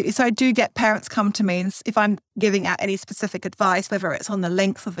 absolutely. So I do get parents come to me, and if I'm giving out any specific advice, whether it's on the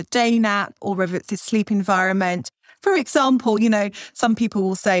length of a day nap or whether it's a sleep environment. For example, some people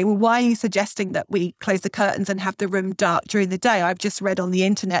will say, well, why are you suggesting that we close the curtains and have the room dark during the day? I've just read on the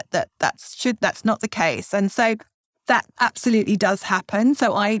internet that that's not the case. And so that absolutely does happen.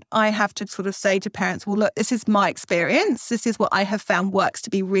 So I have to sort of say to parents, well, look, this is my experience. This is what I have found works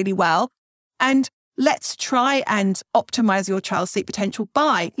to be really well. And let's try and optimize your child's sleep potential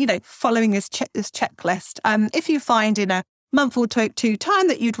by, following this checklist. If you find in a month or two time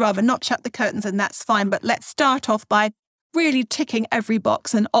that you'd rather not shut the curtains, then that's fine. But let's start off by really ticking every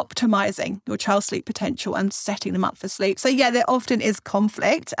box and optimizing your child's sleep potential and setting them up for sleep. So yeah, there often is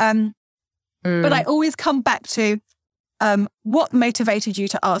conflict. But I always come back to what motivated you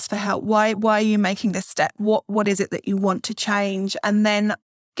to ask for help? Why are you making this step? What is it that you want to change? And then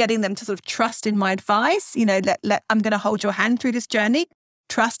getting them to sort of trust in my advice. I'm going to hold your hand through this journey.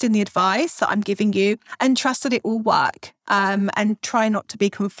 Trust in the advice that I'm giving you and trust that it will work. And try not to be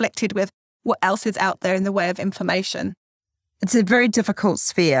conflicted with what else is out there in the way of information. It's a very difficult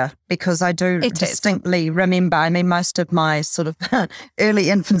sphere because I do distinctly remember, most of my sort of early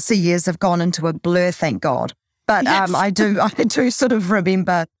infancy years have gone into a blur, thank God. But I do sort of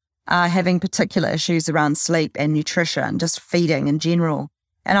remember having particular issues around sleep and nutrition, just feeding in general.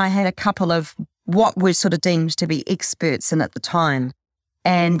 And I had a couple of what were sort of deemed to be experts in at the time.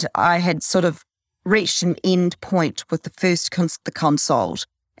 And I had sort of reached an end point with the first the consult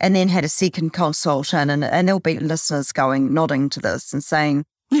and then had a second consult. And there'll be listeners nodding to this and saying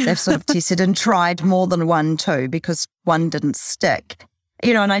they've sort of tested and tried more than one too because one didn't stick.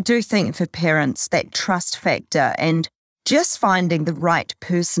 And I do think for parents, that trust factor and just finding the right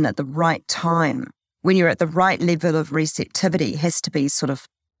person at the right time when you're at the right level of receptivity has to be sort of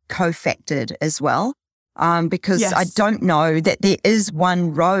co-factored as well. Because I don't know that there is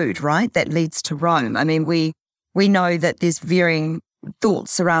one road, right, that leads to Rome. We know that there's varying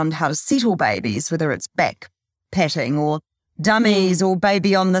thoughts around how to settle babies, whether it's back patting or dummies or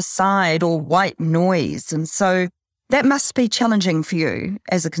baby on the side or white noise. And so that must be challenging for you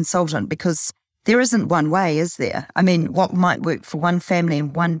as a consultant because there isn't one way, is there? What might work for one family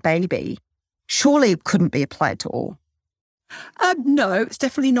and one baby surely couldn't be applied to all. No, it's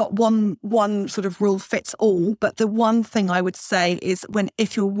definitely not one sort of rule fits all. But the one thing I would say is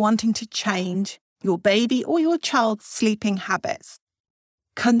if you're wanting to change your baby or your child's sleeping habits,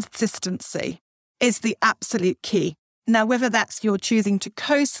 consistency is the absolute key. Now, whether that's you're choosing to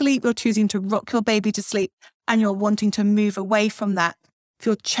co-sleep, you're choosing to rock your baby to sleep, and you're wanting to move away from that, if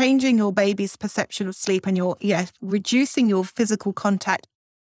you're changing your baby's perception of sleep and you're reducing your physical contact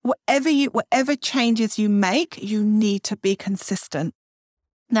whatever changes you make, you need to be consistent.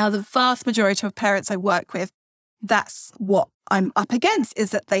 Now, the vast majority of parents I work with, that's what I'm up against,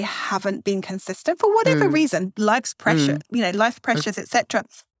 is that they haven't been consistent for whatever reason, life's pressure, life pressures, etc.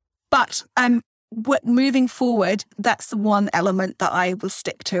 But moving forward, that's the one element that I will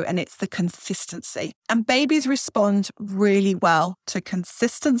stick to, and it's the consistency. And babies respond really well to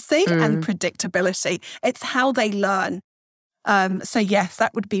consistency and predictability. It's how they learn. So yes,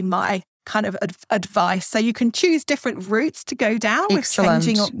 that would be my kind of advice. So you can choose different routes to go down with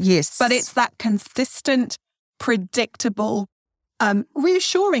changing, yes, but it's that consistent, predictable,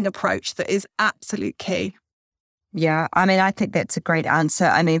 reassuring approach that is absolute key. Yeah, I mean, I think that's a great answer.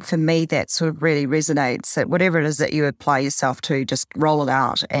 I mean, for me, that sort of really resonates, that whatever it is that you apply yourself to, just roll it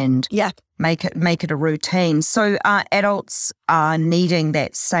out and make it a routine. So adults are needing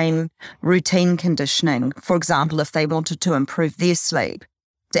that same routine conditioning. For example, if they wanted to improve their sleep,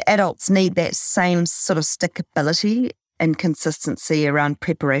 do adults need that same sort of stickability and consistency around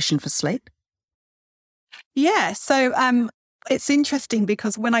preparation for sleep? Yeah, so it's interesting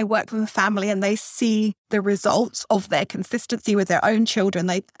because when I work with a family and they see the results of their consistency with their own children,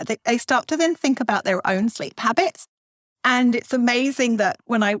 they start to then think about their own sleep habits. And it's amazing that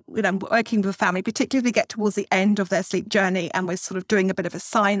when I'm working with a family, particularly if they get towards the end of their sleep journey and we're sort of doing a bit of a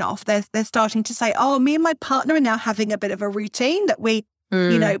sign off, they're starting to say, oh, me and my partner are now having a bit of a routine that we,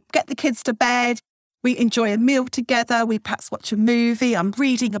 get the kids to bed. We enjoy a meal together. We perhaps watch a movie. I'm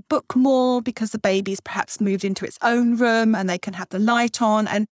reading a book more because the baby's perhaps moved into its own room and they can have the light on.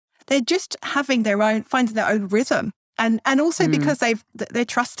 And they're just finding their own rhythm. And also because they're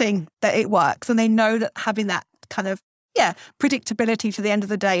trusting that it works and they know that having that kind of, predictability to the end of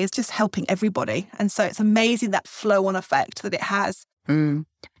the day is just helping everybody. And so it's amazing that flow-on effect that it has.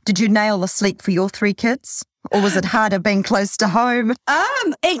 Did you nail the sleep for your 3 kids? Or was it harder being close to home?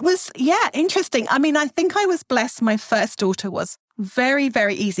 It was, interesting. I mean, I think I was blessed. My first daughter was very,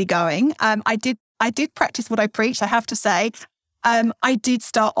 very easygoing. I did practice what I preached, I have to say. I did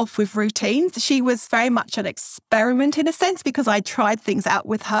start off with routines. She was very much an experiment in a sense because I tried things out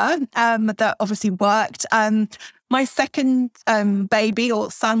with her that obviously worked. My second baby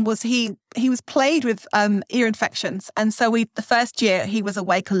or son he was plagued with ear infections. And so the first year he was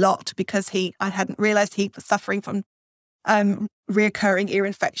awake a lot because I hadn't realized he was suffering from reoccurring ear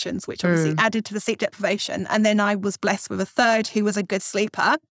infections, which obviously added to the sleep deprivation. And then I was blessed with a third who was a good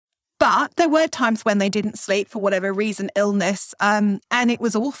sleeper. But there were times when they didn't sleep for whatever reason, illness, and it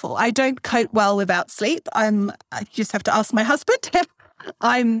was awful. I don't cope well without sleep. I just have to ask my husband.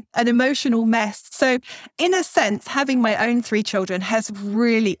 I'm an emotional mess. So in a sense, having my own 3 children has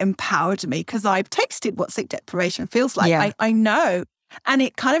really empowered me because I've tasted what sleep deprivation feels like. Yeah. I know. And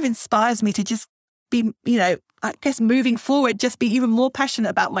it kind of inspires me to just be, I guess moving forward, just be even more passionate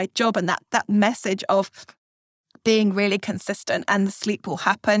about my job and that message of being really consistent and the sleep will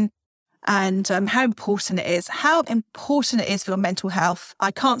happen. And how important it is for your mental health. I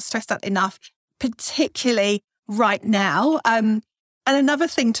can't stress that enough, particularly right now. And another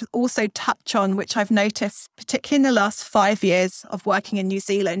thing to also touch on, which I've noticed, particularly in the last 5 years of working in New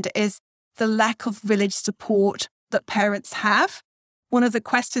Zealand, is the lack of village support that parents have. One of the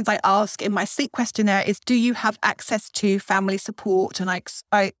questions I ask in my sleep questionnaire is, do you have access to family support? And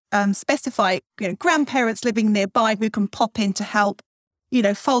I specify, grandparents living nearby who can pop in to help,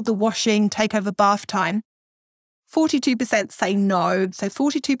 fold the washing, take over bath time. 42% say no. So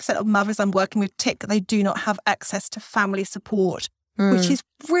 42% of mothers I'm working with tick they do not have access to family support, which is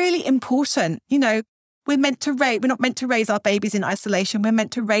really important. We're not meant to raise our babies in isolation. We're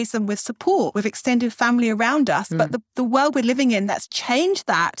meant to raise them with support, with extended family around us. But the world we're living in, that's changed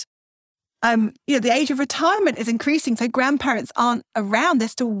that. The age of retirement is increasing. So grandparents aren't around. They're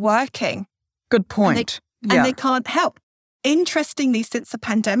still working. Good point. And they can't help. Interestingly, since the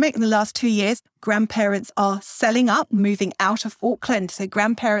pandemic in the last 2 years, grandparents are selling up, moving out of Auckland. So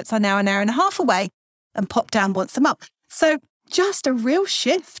grandparents are now an hour and a half away and pop down once a month. So just a real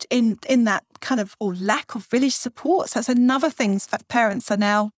shift in that kind of, or lack of village support. So that's another thing that parents are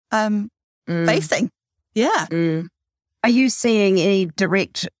now facing. Yeah. Are you seeing any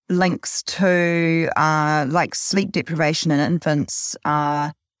direct links to like sleep deprivation in infants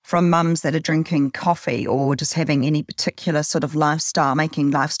from mums that are drinking coffee or just having any particular sort of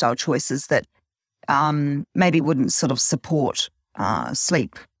making lifestyle choices that maybe wouldn't sort of support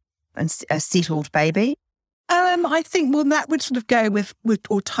sleep and a settled baby? I think, that would sort of go with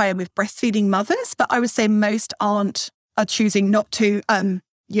or tie in with breastfeeding mothers, but I would say most are choosing not to,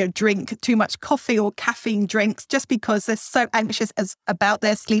 drink too much coffee or caffeine drinks just because they're so anxious about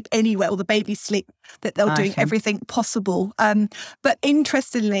their sleep anyway, or the baby's sleep, that they'll do everything possible. But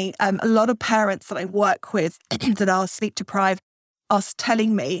interestingly, a lot of parents that I work with that are sleep deprived are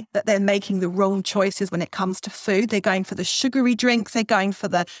telling me that they're making the wrong choices when it comes to food. They're going for the sugary drinks, they're going for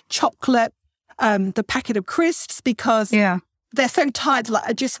the chocolate, the packet of crisps, because they're so tired. Like,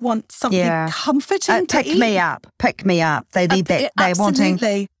 I just want something comforting to eat. Pick me up. They need that. They're wanting.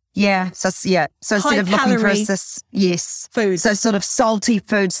 So instead of looking for foods, so sort of salty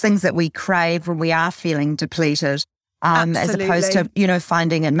foods, things that we crave when we are feeling depleted, as opposed to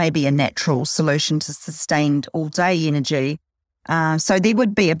finding it maybe a natural solution to sustained all day energy. So there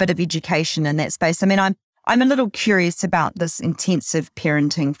would be a bit of education in that space. I mean, I'm a little curious about this intensive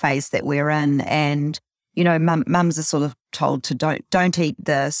parenting phase that we're in, and mums are sort of told to don't eat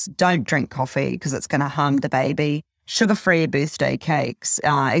this, don't drink coffee because it's going to harm the baby, sugar-free birthday cakes,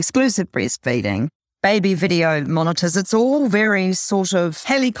 exclusive breastfeeding, baby video monitors. It's all very sort of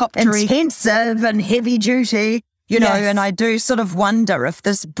helicopter-y, intensive and heavy duty. And I do sort of wonder if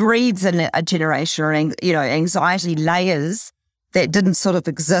this breeds in a generation or anxiety layers that didn't sort of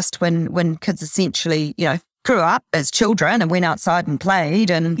exist when kids essentially, grew up as children and went outside and played.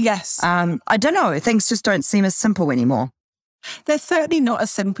 And I don't know, things just don't seem as simple anymore. They're certainly not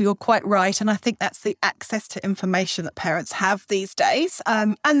as simple. You're quite right. And I think that's the access to information that parents have these days,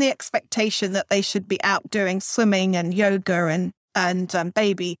 and the expectation that they should be out doing swimming and yoga and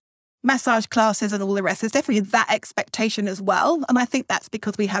baby massage classes and all the rest. There's definitely that expectation as well. And I think that's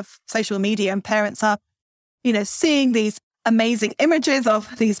because we have social media and parents are, seeing these amazing images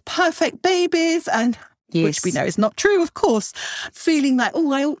of these perfect babies, and which we know is not true, of course, feeling like,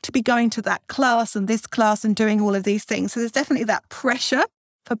 I ought to be going to that class and this class and doing all of these things. So there's definitely that pressure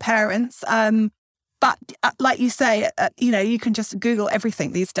for parents. But like you say, you can just Google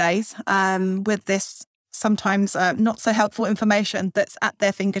everything these days with this sometimes not so helpful information that's at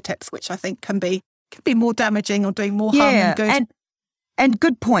their fingertips, which I think can be more damaging or doing more harm than good. And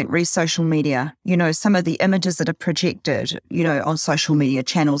good point, social media. Some of the images that are projected, on social media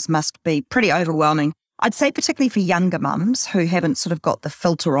channels must be pretty overwhelming. I'd say particularly for younger mums who haven't sort of got the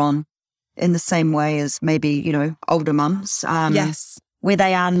filter on in the same way as maybe, older mums. Where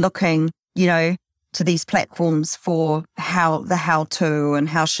they are looking, to these platforms for how-to and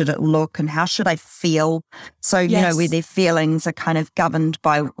how should it look and how should I feel. So, where their feelings are kind of governed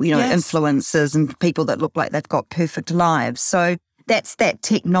by, influencers and people that look like they've got perfect lives. So that's that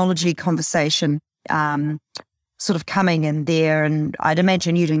technology conversation sort of coming in there. And I'd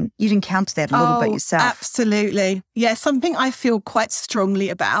imagine you'd encounter that a little bit yourself. Absolutely. Yeah, something I feel quite strongly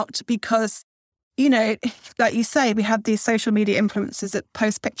about because, like you say, we have these social media influencers that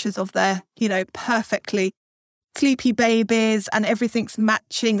post pictures of their, perfectly sleepy babies and everything's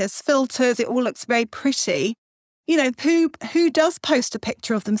matching. There's filters. It all looks very pretty. Who does post a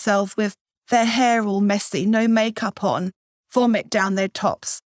picture of themselves with their hair all messy, no makeup on, vomit down their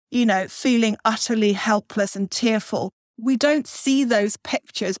tops, feeling utterly helpless and tearful? We don't see those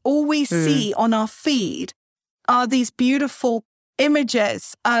pictures. All we see on our feed are these beautiful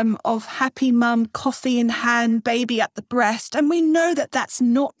images of happy mum, coffee in hand, baby at the breast. And we know that that's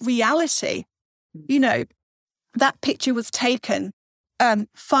not reality. That picture was taken for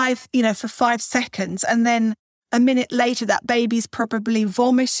 5 seconds. And then a minute later, that baby's probably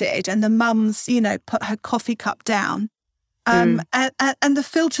vomited and the mum's, put her coffee cup down. And the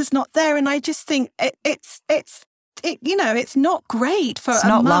filter's not there. And I just think it's not great for it's a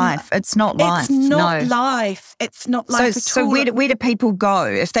not mum. Life. It's not life. It's not life. It's not life at all. So where do people go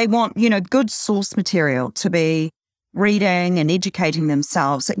if they want, good source material to be reading and educating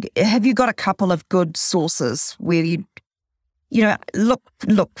themselves? Have you got a couple of good sources where you look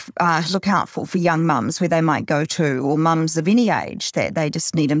out for young mums where they might go to, or mums of any age that they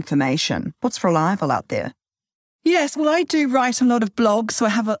just need information? What's reliable out there? Yes, well, I do write a lot of blogs. So I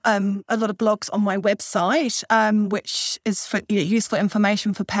have a lot of blogs on my website, which is for useful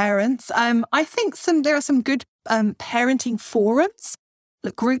information for parents. I think there are some good parenting forums,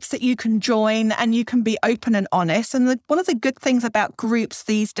 groups that you can join, and you can be open and honest. And one of the good things about groups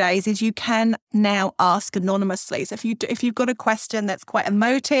these days is you can now ask anonymously. So if you've got a question that's quite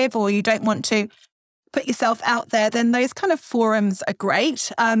emotive, or you don't want to put yourself out there, then those kind of forums are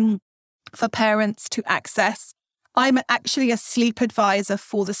great for parents to access. I'm actually a sleep advisor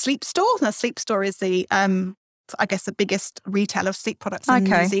for the Sleep Store. Now, Sleep Store is the biggest retailer of sleep products in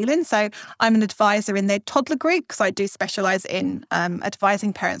New Zealand. So I'm an advisor in their toddler group because I do specialise in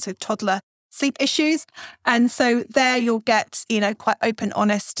advising parents with toddler sleep issues. And so there you'll get, quite open,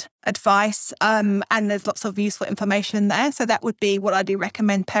 honest advice, and there's lots of useful information there. So that would be what I do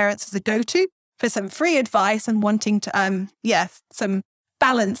recommend parents as a go-to for some free advice and wanting to, some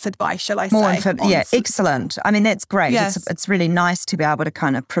balanced advice, shall I say. Excellent. I mean, that's great. Yes. It's really nice to be able to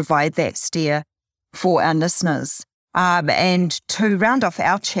kind of provide that steer for our listeners. And to round off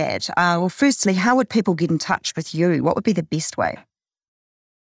our chat, well, firstly, how would people get in touch with you? What would be the best way?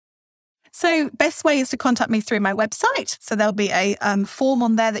 So best way is to contact me through my website. So there'll be a form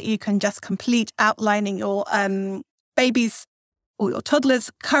on there that you can just complete outlining your baby's or your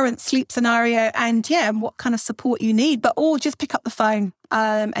toddler's current sleep scenario and what kind of support you need. Or just pick up the phone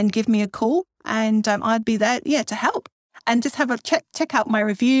and give me a call, and I'd be there to help. And just have a check out my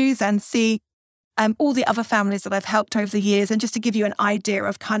reviews and see all the other families that I've helped over the years, and just to give you an idea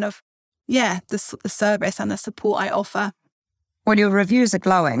of kind of the service and the support I offer. Well, your reviews are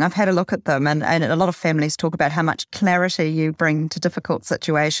glowing. I've had a look at them, and a lot of families talk about how much clarity you bring to difficult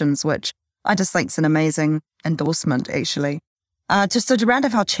situations, which I just think is an amazing endorsement, actually. Just so to round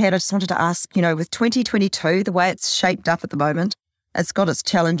off our chat, I just wanted to ask, with 2022, the way it's shaped up at the moment, it's got its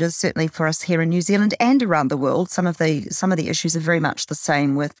challenges, certainly for us here in New Zealand and around the world. Some of the issues are very much the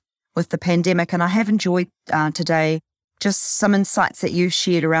same with the pandemic, and I have enjoyed today just some insights that you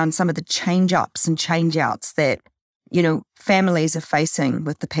shared around some of the change-ups and change-outs that families are facing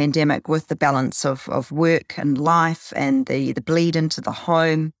with the pandemic, with the balance of work and life and the bleed into the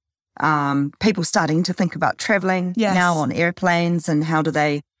home. People starting to think about travelling now on airplanes, and how do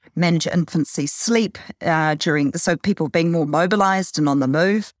they manage infancy sleep so people being more mobilised and on the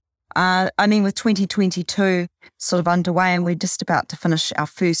move. With 2022 sort of underway and we're just about to finish our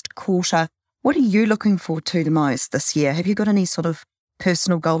first quarter, what are you looking forward to the most this year? Have you got any sort of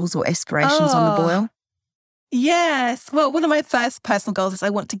personal goals or aspirations on the boil? Yes. Well, one of my first personal goals is I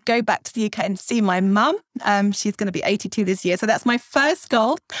want to go back to the UK and see my mum. She's going to be 82 this year. So that's my first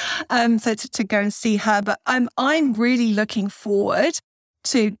goal. So to go and see her. But I'm really looking forward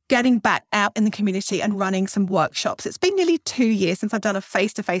to getting back out in the community and running some workshops. It's been nearly 2 years since I've done a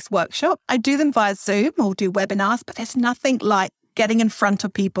face-to-face workshop. I do them via Zoom or do webinars, but there's nothing like getting in front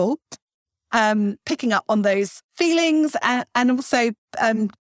of people, picking up on those feelings, and also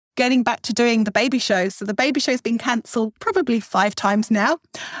getting back to doing the baby show. So the baby show's been cancelled probably 5 times now.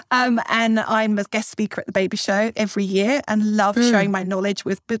 And I'm a guest speaker at the baby show every year and love sharing my knowledge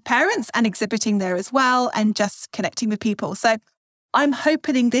with parents and exhibiting there as well, and just connecting with people. So I'm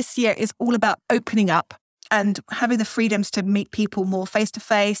hoping this year is all about opening up and having the freedoms to meet people more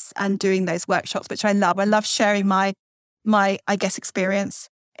face-to-face and doing those workshops, which I love. I love sharing my experience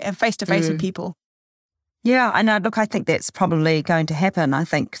face-to-face with people. Yeah, and look, I think that's probably going to happen. I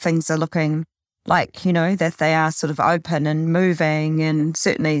think things are looking like, that they are sort of open and moving, and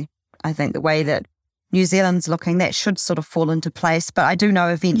certainly I think the way that New Zealand's looking, that should sort of fall into place. But I do know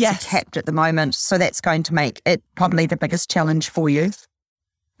events are capped at the moment, so that's going to make it probably the biggest challenge for you.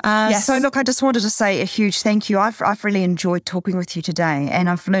 So look, I just wanted to say a huge thank you. I've really enjoyed talking with you today, and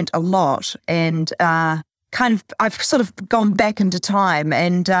I've learnt a lot, and I've sort of gone back into time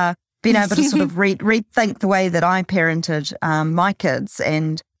and been able to sort of rethink the way that I parented my kids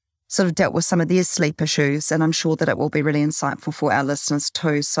and sort of dealt with some of their sleep issues. And I'm sure that it will be really insightful for our listeners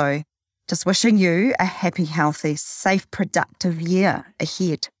too. So just wishing you a happy, healthy, safe, productive year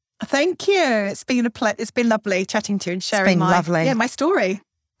ahead. Thank you. It's been it's been lovely chatting to you and sharing my story.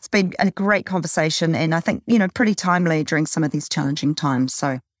 It's been a great conversation, and I think, pretty timely during some of these challenging times.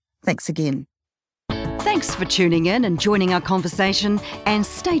 So thanks again. Thanks for tuning in and joining our conversation, and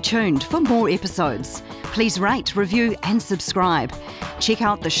stay tuned for more episodes. Please rate, review and subscribe. Check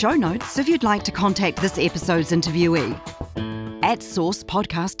out the show notes if you'd like to contact this episode's interviewee. At Source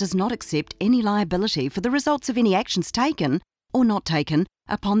Podcast does not accept any liability for the results of any actions taken or not taken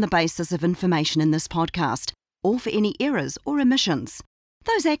upon the basis of information in this podcast, or for any errors or omissions.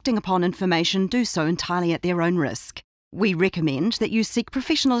 Those acting upon information do so entirely at their own risk. We recommend that you seek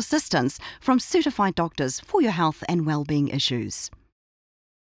professional assistance from certified doctors for your health and well-being issues.